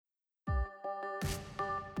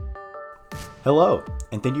Hello,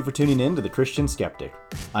 and thank you for tuning in to The Christian Skeptic.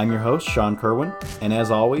 I'm your host, Sean Kerwin, and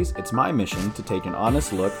as always, it's my mission to take an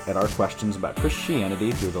honest look at our questions about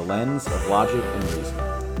Christianity through the lens of logic and reason.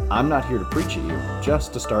 I'm not here to preach at you,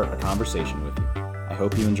 just to start a conversation with you. I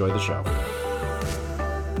hope you enjoy the show.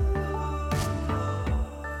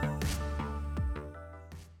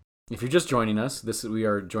 If you're just joining us, we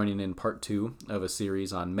are joining in part 2 of a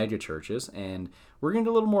series on megachurches, and we're going to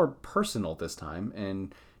get a little more personal this time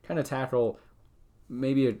and kind of tackle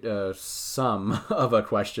maybe some of a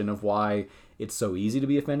question of why it's so easy to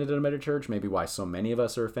be offended at a megachurch, maybe why so many of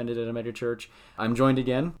us are offended at a megachurch. I'm joined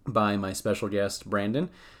again by my special guest, Brandon,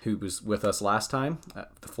 who was with us last time,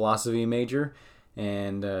 the philosophy major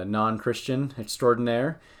and non-Christian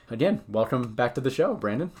extraordinaire. Again, welcome back to the show,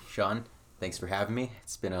 Brandon. Sean, thanks for having me.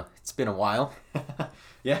 It's been a while.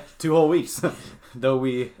 Yeah, 2 whole weeks, though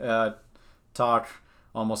we talk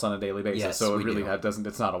almost on a daily basis, yes, so it really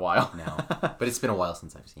it's not a while. No, but it's been a while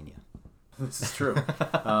since I've seen you. This is true.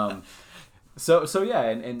 So yeah,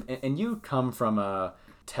 and you come from a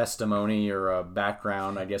testimony or a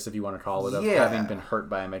background, I guess if you want to call it, of having been hurt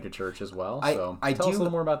by a megachurch as well. So tell us a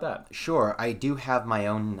little more about that. Sure, I do have my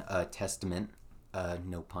own testament,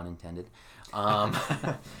 no pun intended.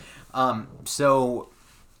 So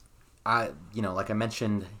like I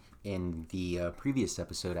mentioned in the previous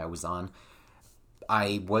episode I was on,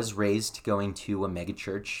 I was raised going to a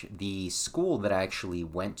megachurch. The school that I actually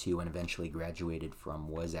went to and eventually graduated from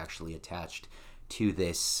was actually attached to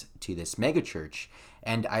this megachurch.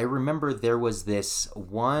 And I remember there was this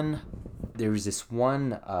one guy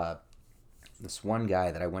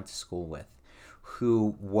that I went to school with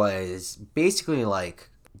who was basically like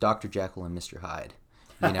Dr. Jekyll and Mr. Hyde,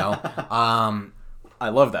 you know? I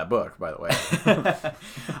love that book, by the way.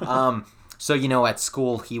 So, at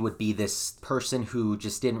school, he would be this person who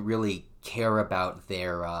just didn't really care about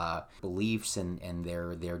their beliefs and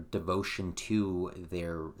their devotion to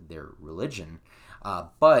their religion.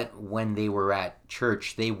 But when they were at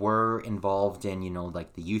church, they were involved in,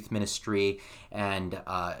 like the youth ministry, and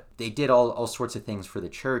they did all sorts of things for the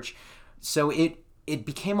church. So it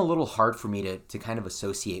became a little hard for me to kind of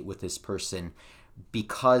associate with this person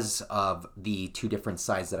because of the two different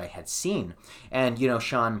sides that I had seen. And,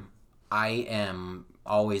 Sean, I am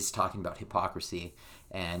always talking about hypocrisy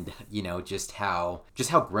and, just how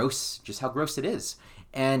gross it is.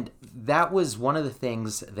 And that was one of the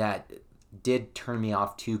things that did turn me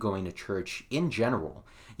off to going to church in general.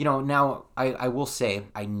 Now I will say,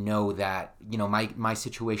 I know that, my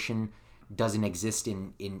situation doesn't exist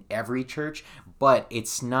in every church, but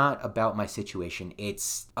it's not about my situation.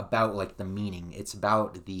 It's about like the meaning. It's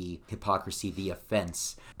about the hypocrisy, the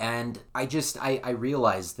offense. And I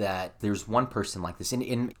realized that there's one person like this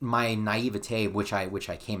in my naivete, which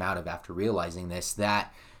I came out of after realizing this,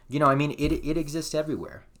 that it exists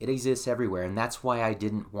everywhere. It exists everywhere. And that's why I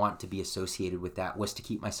didn't want to be associated with that, was to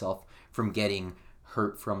keep myself from getting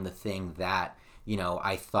hurt from the thing that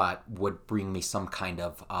I thought would bring me some kind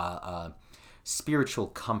of spiritual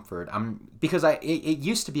comfort. Because it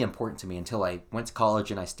used to be important to me until I went to college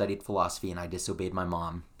and I studied philosophy, and I disobeyed my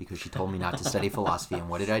mom because she told me not to study philosophy. And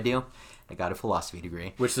what did I do? I got a philosophy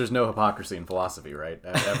degree. Which there's no hypocrisy in philosophy, right?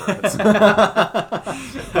 Ever.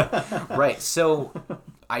 Right. So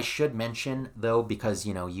I should mention, though, because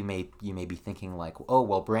you may be thinking like, oh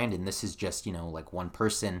well, Brandon, this is just like one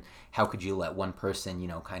person. How could you let one person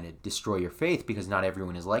kind of destroy your faith? Because not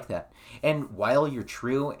everyone is like that. And while you're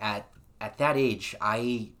true, at that age,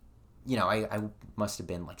 I must have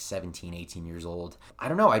been like 17, 18 years old. I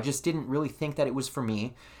don't know. I just didn't really think that it was for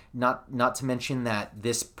me. Not to mention that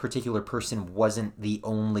this particular person wasn't the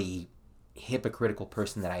only hypocritical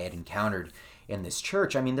person that I had encountered in this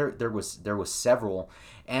church. I mean, there was several,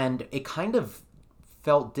 and it kind of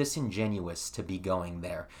felt disingenuous to be going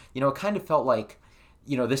there. It kind of felt like,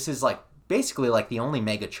 this is like basically like the only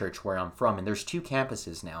mega church where I'm from, and there's 2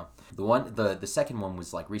 campuses now. The second one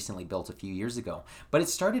was like recently built a few years ago, but it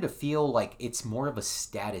started to feel like it's more of a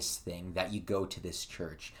status thing that you go to this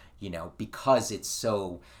church, because it's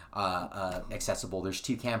so accessible. There's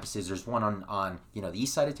 2 campuses. There's one on the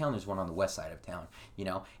east side of town. There's one on the west side of town.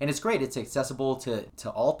 And it's great. It's accessible to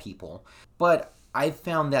all people, but I've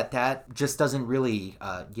found that just doesn't really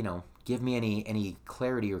give me any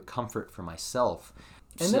clarity or comfort for myself.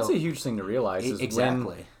 And that's a huge thing to realize. Is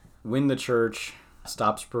exactly. When the church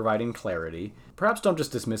stops providing clarity, perhaps don't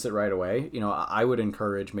just dismiss it right away. I would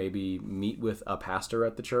encourage maybe meet with a pastor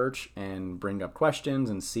at the church and bring up questions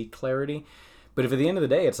and seek clarity. But if at the end of the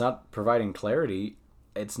day it's not providing clarity,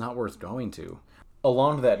 it's not worth going to.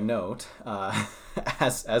 Along that note,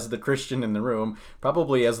 as the Christian in the room,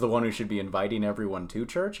 probably as the one who should be inviting everyone to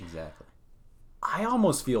church. Exactly. I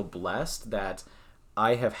almost feel blessed that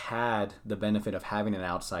I have had the benefit of having an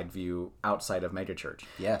outside view outside of megachurch.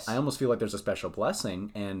 Yes. I almost feel like there's a special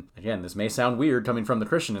blessing. And again, this may sound weird coming from the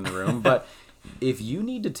Christian in the room, but if you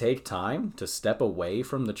need to take time to step away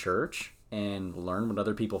from the church and learn what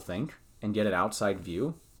other people think and get an outside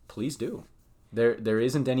view, please do. There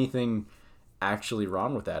isn't anything actually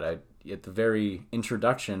wrong with that. At the very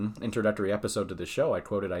introductory episode to the show, I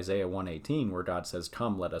quoted Isaiah 1:18, where God says,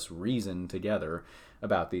 "Come, let us reason together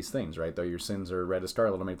about these things," right? Though your sins are red as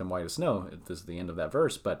scarlet, I'll make them white as snow. This is the end of that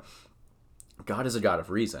verse. But God is a God of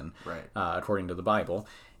reason, right? According to the Bible.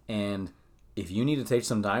 And if you need to take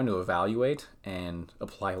some time to evaluate and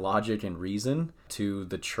apply logic and reason to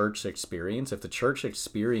the church experience, if the church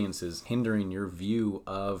experience is hindering your view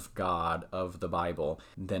of God, of the Bible,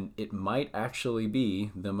 then it might actually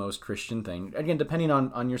be the most Christian thing. Again, depending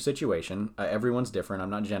on your situation, everyone's different. I'm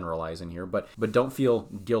not generalizing here, but don't feel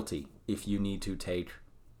guilty if you need to take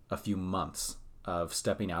a few months of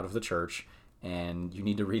stepping out of the church and you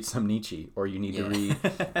need to read some Nietzsche, or you need to read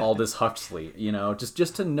Aldous Huxley,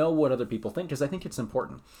 just to know what other people think, because I think it's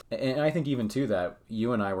important. And I think even too that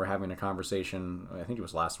you and I were having a conversation, I think it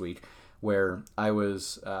was last week, where I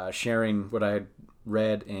was sharing what I had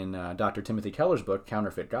read in Dr. Timothy Keller's book,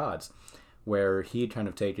 Counterfeit Gods, where he had kind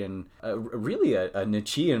of taken really a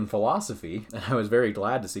Nietzschean philosophy. And I was very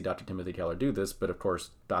glad to see Dr. Timothy Keller do this, but of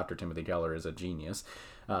course, Dr. Timothy Keller is a genius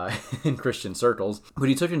in Christian circles. But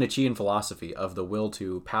he took a Nietzschean philosophy of the will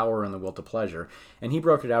to power and the will to pleasure, and he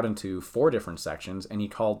broke it out into 4 different sections, and he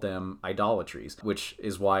called them idolatries, which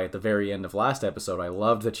is why at the very end of last episode, I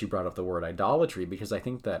loved that you brought up the word idolatry, because I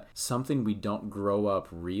think that something we don't grow up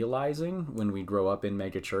realizing when we grow up in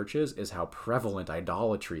megachurches is how prevalent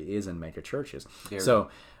idolatry is in megachurches. So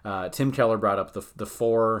Tim Keller brought up the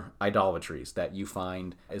 4 idolatries that you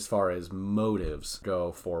find as far as motives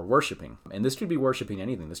go for worshiping. And this could be worshiping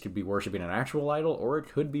anything. This could be worshiping an actual idol, or it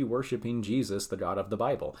could be worshiping Jesus, the God of the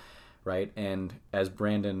Bible, right? And as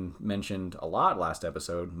Brandon mentioned a lot last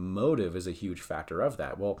episode, motive is a huge factor of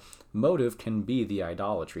that. Well, motive can be the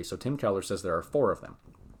idolatry. So Tim Keller says there are 4 of them.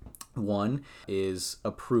 One is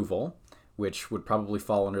approval, which would probably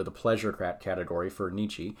fall under the pleasure category for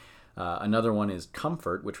Nietzsche. Another one is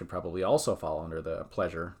comfort, which would probably also fall under the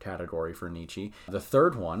pleasure category for Nietzsche. The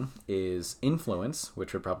third one is influence,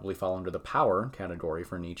 which would probably fall under the power category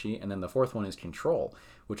for Nietzsche. And then the fourth one is control,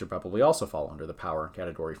 which would probably also fall under the power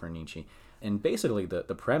category for Nietzsche. And basically the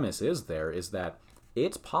premise is that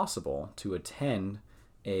it's possible to attend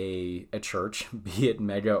a church, be it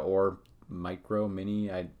mega or micro, mini,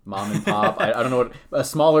 mom and pop, I don't know, a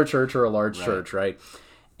smaller church or a large church, right?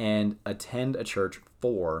 And attend a church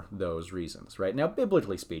for those reasons, right? Now,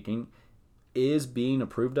 biblically speaking, is being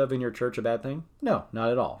approved of in your church a bad thing? No, not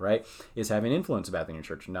at all, right? Is having influence a bad thing in your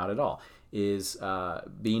church? Not at all. Is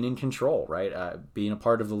being in control, right? Being a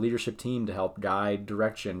part of the leadership team to help guide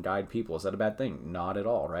people, is that a bad thing? Not at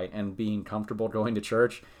all, right? And being comfortable going to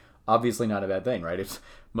church, obviously not a bad thing, right? If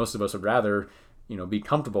most of us would rather, be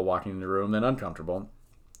comfortable walking in the room than uncomfortable.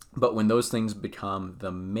 But when those things become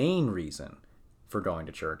the main reason for going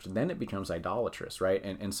to church, then it becomes idolatrous, right?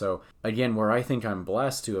 And so again, where I think I'm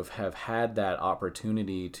blessed to have had that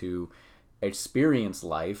opportunity to experience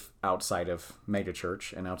life outside of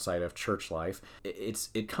megachurch and outside of church life,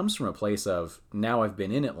 it comes from a place of, now I've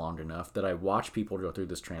been in it long enough that I watch people go through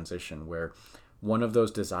this transition where one of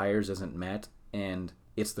those desires isn't met and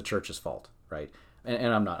it's the church's fault, right?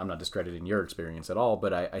 And I'm not discrediting your experience at all,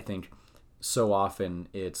 but I think so often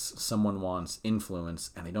it's someone wants influence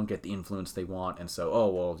and they don't get the influence they want, and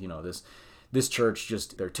so this church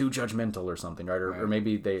just, they're too judgmental or something, right? Or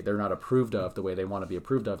maybe they're not approved of the way they want to be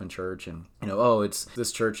approved of in church, and it's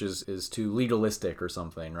this church is too legalistic or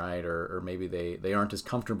something, right? Or maybe they aren't as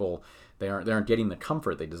comfortable, they aren't getting the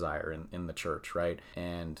comfort they desire in the church, right?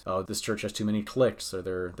 And this church has too many cliques,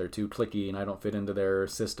 or they're too cliquey and I don't fit into their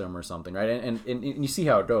system or something, right? And you see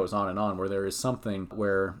how it goes on and on, where there is something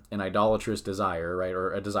where an idolatrous desire, right,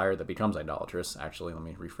 or a desire that becomes idolatrous, actually, let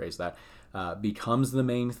me rephrase that, becomes the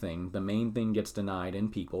main thing. The main thing gets denied in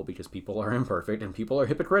people because people are imperfect and people are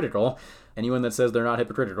hypocritical. Anyone that says they're not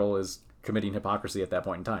hypocritical is committing hypocrisy at that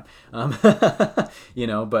point in time.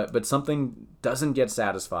 But something doesn't get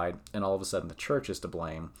satisfied, and all of a sudden the church is to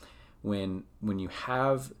blame. When you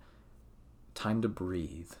have time to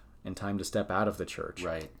breathe and time to step out of the church,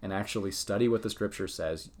 right, and actually study what the scripture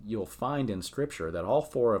says, you'll find in scripture that all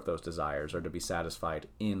 4 of those desires are to be satisfied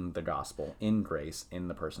in the gospel, in grace, in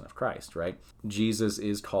the person of Christ, right? Jesus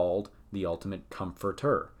is called the ultimate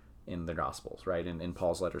comforter. in the Gospels, right? In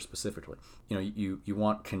Paul's letter specifically. You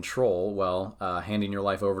want control. Well, handing your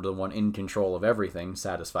life over to the one in control of everything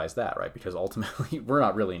satisfies that, right? Because ultimately, we're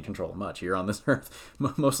not really in control of much here on this earth,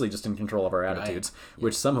 mostly just in control of our attitudes, right.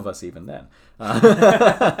 Which some of us even then.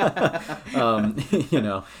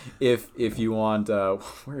 If you want,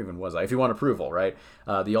 where even was I? If you want approval, right?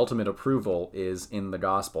 The ultimate approval is in the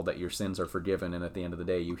gospel, that your sins are forgiven, and at the end of the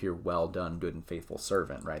day, you hear, "Well done, good and faithful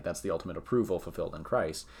servant," right? That's the ultimate approval fulfilled in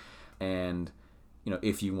Christ. And,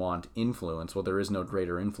 if you want influence, well, there is no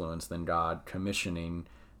greater influence than God commissioning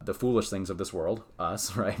the foolish things of this world,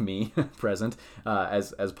 us, right, me, present,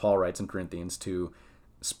 as Paul writes in Corinthians, to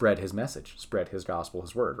spread his message, spread his gospel,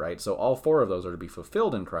 his word, right? So all four of those are to be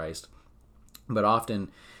fulfilled in Christ. But often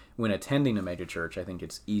when attending a megachurch, I think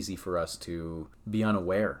it's easy for us to be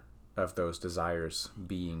unaware of those desires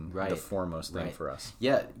being the foremost thing for us.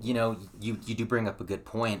 Yeah, you do bring up a good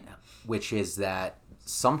point, which is that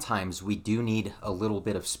sometimes we do need a little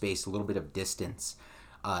bit of space, a little bit of distance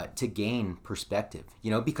to gain perspective,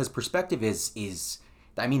 because perspective is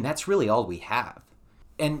that's really all we have.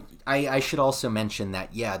 And I should also mention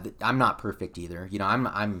that, I'm not perfect either.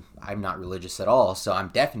 I'm not religious at all, so I'm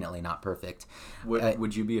definitely not perfect.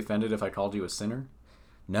 Would you be offended if I called you a sinner?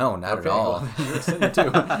 No, not at all. Well, you're a sinner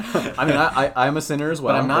too. I'm a sinner as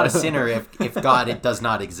well. But I'm not a sinner if God it does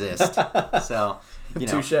not exist. So,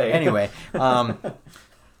 touche. Anyway, I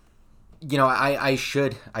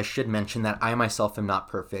should mention that I myself am not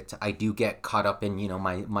perfect. I do get caught up in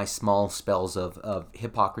my small spells of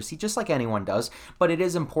hypocrisy, just like anyone does. But it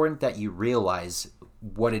is important that you realize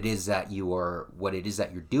what it is that you're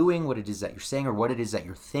doing, what it is that you're saying, or what it is that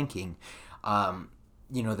you're thinking.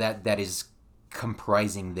 That is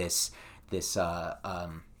comprising this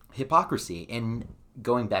hypocrisy. And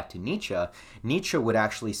going back to Nietzsche would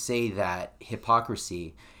actually say that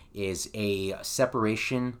hypocrisy is a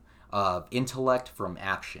separation of intellect from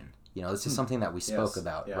action. This is something that we spoke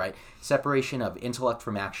about, right? Separation of intellect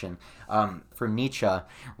from action. For Nietzsche,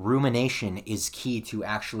 rumination is key to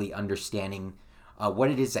actually understanding what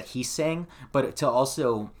it is that he's saying, but to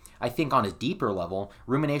also, I think on a deeper level,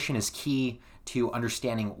 rumination is key to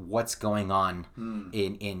understanding what's going on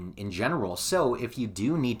in general. So if you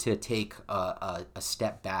do need to take a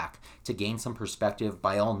step back to gain some perspective,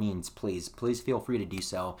 by all means, please feel free to do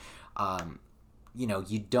so. You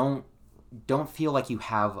don't feel like you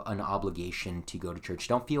have an obligation to go to church.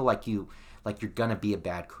 Don't feel like you're gonna be a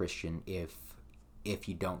bad Christian if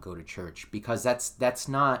you don't go to church, because that's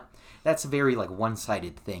a very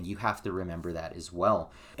one-sided thing. You have to remember that as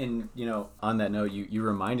well. And on that note, you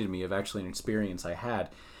reminded me of actually an experience I had.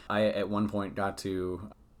 I at one point got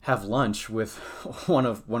to have lunch with one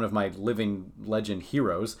of my living legend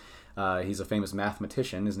heroes. He's a famous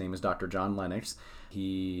mathematician. His name is Dr. John Lennox.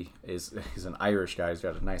 He's an Irish guy. He's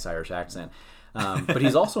got a nice Irish accent. But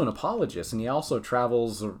he's also an apologist, and he also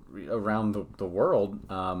travels around the world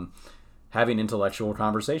having intellectual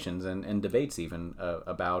conversations and debates even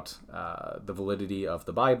about the validity of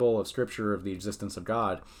the Bible, of Scripture, of the existence of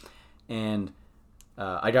God. And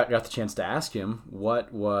I got the chance to ask him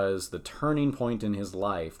what was the turning point in his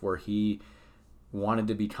life where he wanted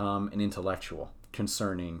to become an intellectual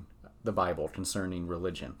concerning the Bible, concerning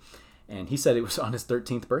religion. And he said it was on his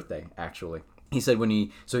 13th birthday, actually. He said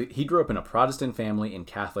he grew up in a Protestant family in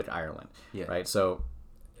Catholic Ireland, right? So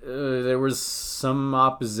there was some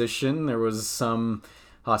opposition, there was some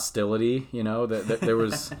hostility, there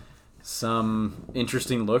was some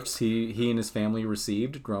interesting looks he and his family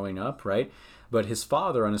received growing up, right? But his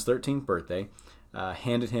father, on his 13th birthday,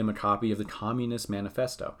 handed him a copy of the Communist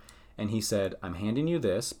Manifesto. And he said, "I'm handing you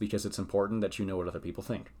this because it's important that you know what other people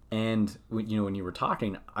think." And when you were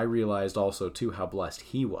talking, I realized also too how blessed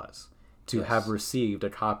he was to have received a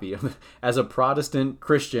copy of, as a Protestant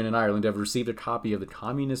Christian in Ireland, to have received a copy of the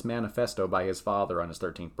Communist Manifesto by his father on his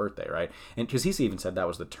 13th birthday, right? And because he even said that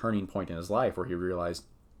was the turning point in his life where he realized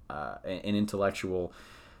an intellectual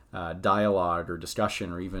dialogue or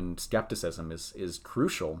discussion or even skepticism is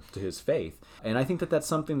crucial to his faith. And I think that's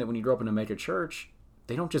something that when you grow up in a mega church,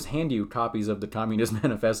 they don't just hand you copies of the Communist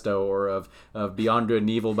Manifesto or of Beyond Good and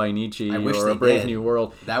Evil by Nietzsche or A Brave New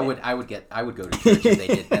World. I would go to church if they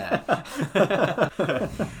did that.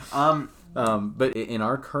 But in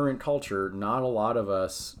our current culture, not a lot of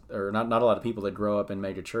us, or not a lot of people that grow up in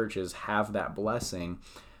mega churches have that blessing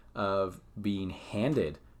of being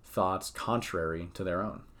handed thoughts contrary to their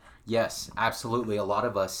own. Yes, absolutely. A lot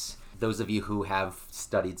of us, those of you who have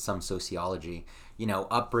studied some sociology,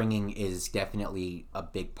 upbringing is definitely a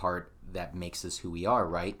big part that makes us who we are,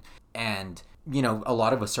 right? And, a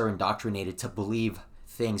lot of us are indoctrinated to believe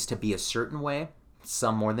things to be a certain way,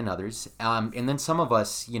 some more than others. And then some of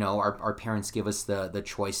us, our parents give us the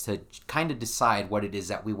choice to kind of decide what it is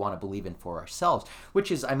that we want to believe in for ourselves,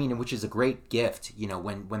 which is a great gift,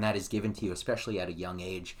 when that is given to you, especially at a young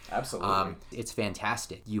age. Absolutely. It's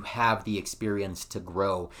fantastic. You have the experience to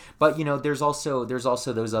grow. But, there's also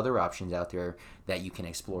those other options out there that you can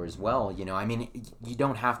explore as well. You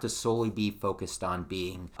don't have to solely be focused on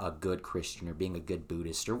being a good Christian or being a good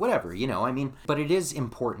Buddhist or whatever, but it is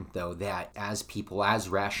important, though, that as people, as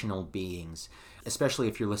rational beings, especially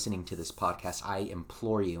if you're listening to this podcast, I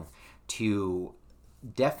implore you to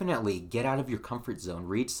definitely get out of your comfort zone.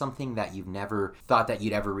 Read something that you've never thought that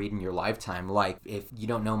you'd ever read in your lifetime. Like, if you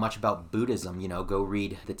don't know much about Buddhism, go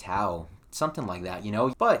read the Tao, something like that,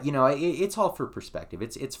 But, it's all for perspective.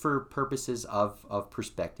 It's for purposes of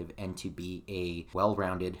perspective and to be a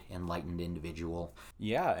well-rounded, enlightened individual.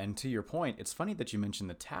 Yeah, and to your point, it's funny that you mentioned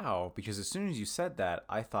the Tao, because as soon as you said that,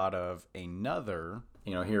 I thought of another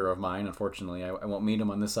hero of mine. Unfortunately, I won't meet him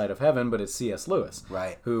on this side of heaven, but it's C.S. Lewis,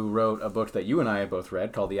 right? Who wrote a book that you and I have both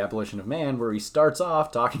read called The Abolition of Man, where he starts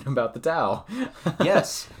off talking about the Tao.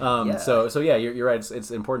 Yes. Yeah. So yeah, you're right.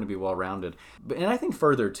 It's important to be well-rounded. And I think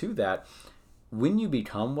further to that, when you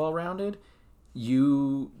become well-rounded,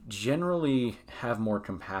 you generally have more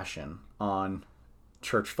compassion on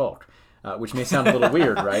church folk. Which may sound a little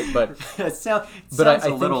weird, right? But I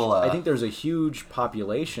think there's a huge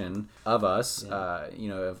population of us,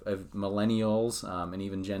 of millennials and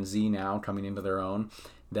even Gen Z now coming into their own,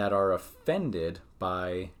 that are offended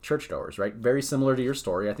by churchgoers, right? Very similar to your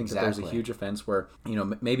story. I think that there's a huge offense where,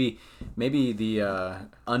 maybe the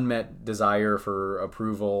unmet desire for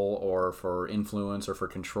approval or for influence or for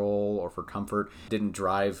control or for comfort didn't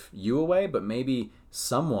drive you away, but maybe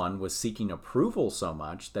someone was seeking approval so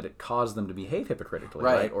much that it caused them to behave hypocritically,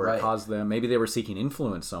 right? Or it caused them, maybe they were seeking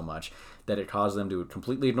influence so much that it caused them to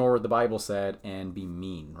completely ignore what the Bible said and be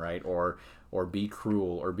mean, right? Or be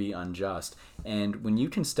cruel or be unjust. And when you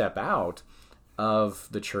can step out of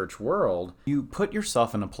the church world, you put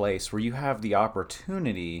yourself in a place where you have the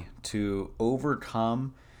opportunity to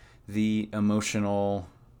overcome the emotional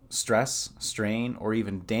stress, strain, or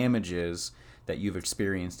even damages that you've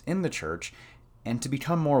experienced in the church, and to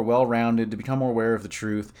become more well-rounded, to become more aware of the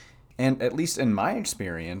truth. And at least in my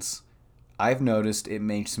experience, I've noticed it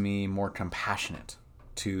makes me more compassionate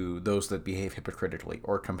to those that behave hypocritically,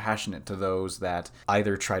 or compassionate to those that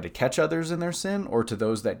either try to catch others in their sin or to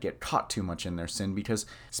those that get caught too much in their sin. Because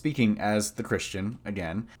speaking as the Christian,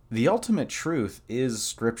 again, the ultimate truth is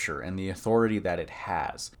Scripture and the authority that it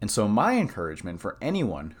has. And so my encouragement for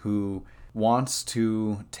anyone who wants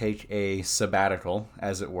to take a sabbatical,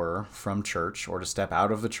 as it were, from church, or to step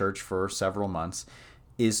out of the church for several months,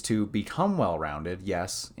 is to become well-rounded,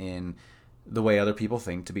 yes, in the way other people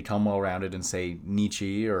think, to become well-rounded in, say,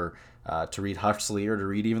 Nietzsche, or to read Huxley, or to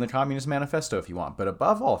read even the Communist Manifesto if you want. But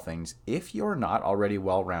above all things, if you're not already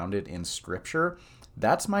well-rounded in Scripture,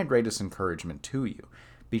 that's my greatest encouragement to you.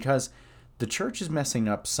 Because the church is messing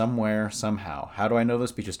up somewhere, somehow. How do I know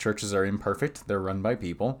this? Because churches are imperfect. They're run by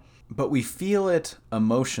people. But we feel it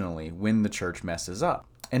emotionally when the church messes up.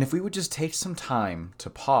 And if we would just take some time to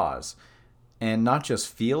pause and not just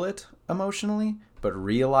feel it emotionally, but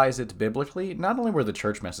realize it biblically, not only where the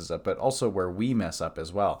church messes up, but also where we mess up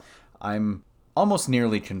as well. I'm almost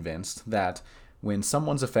nearly convinced that when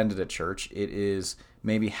someone's offended at church, it is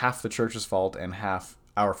maybe half the church's fault and half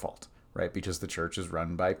our fault, right? Because the church is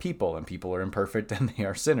run by people, and people are imperfect and they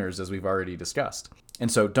are sinners, as we've already discussed.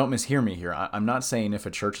 And so don't mishear me here. I'm not saying if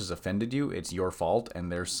a church has offended you, it's your fault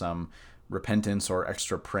and there's some repentance or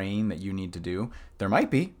extra praying that you need to do. There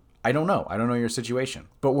might be. I don't know. I don't know your situation.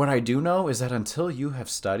 But what I do know is that until you have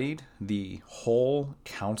studied the whole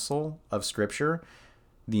counsel of Scripture,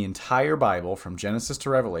 the entire Bible from Genesis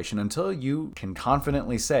to Revelation, until you can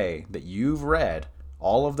confidently say that you've read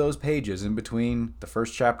all of those pages in between the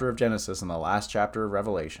first chapter of Genesis and the last chapter of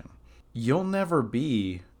Revelation, you'll never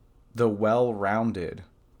be the well-rounded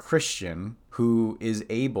Christian who is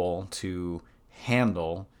able to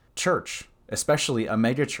handle church, especially a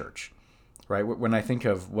megachurch. Right? When I think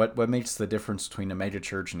of what makes the difference between a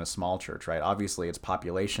megachurch and a small church, right? Obviously, it's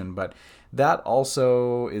population, but that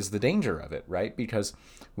also is the danger of it, right? Because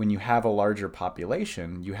when you have a larger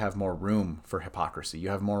population, you have more room for hypocrisy. You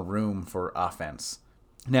have more room for offense.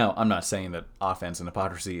 Now, I'm not saying that offense and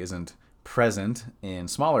hypocrisy isn't present in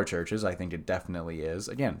smaller churches. I think it definitely is.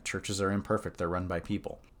 Again, churches are imperfect. They're run by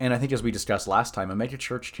people. And I think, as we discussed last time, a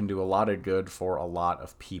megachurch can do a lot of good for a lot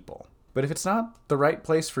of people. But if it's not the right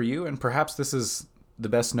place for you, and perhaps this is the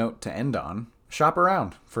best note to end on, shop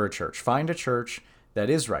around for a church. Find a church that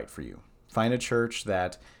is right for you. Find a church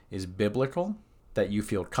that is biblical, that you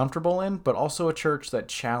feel comfortable in, but also a church that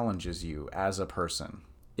challenges you as a person.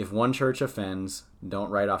 If one church offends, don't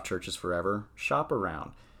write off churches forever. Shop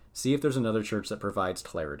around. See if there's another church that provides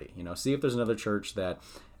clarity. See if there's another church that,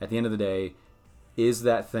 at the end of the day, is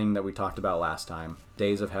that thing that we talked about last time,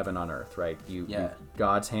 days of heaven on earth, right?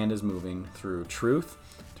 God's hand is moving through truth,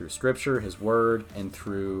 through Scripture, His Word, and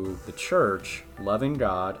through the church, loving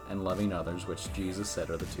God and loving others, which Jesus said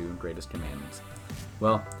are the two greatest commandments.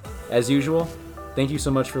 Well, as usual, thank you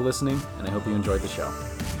so much for listening, and I hope you enjoyed the show.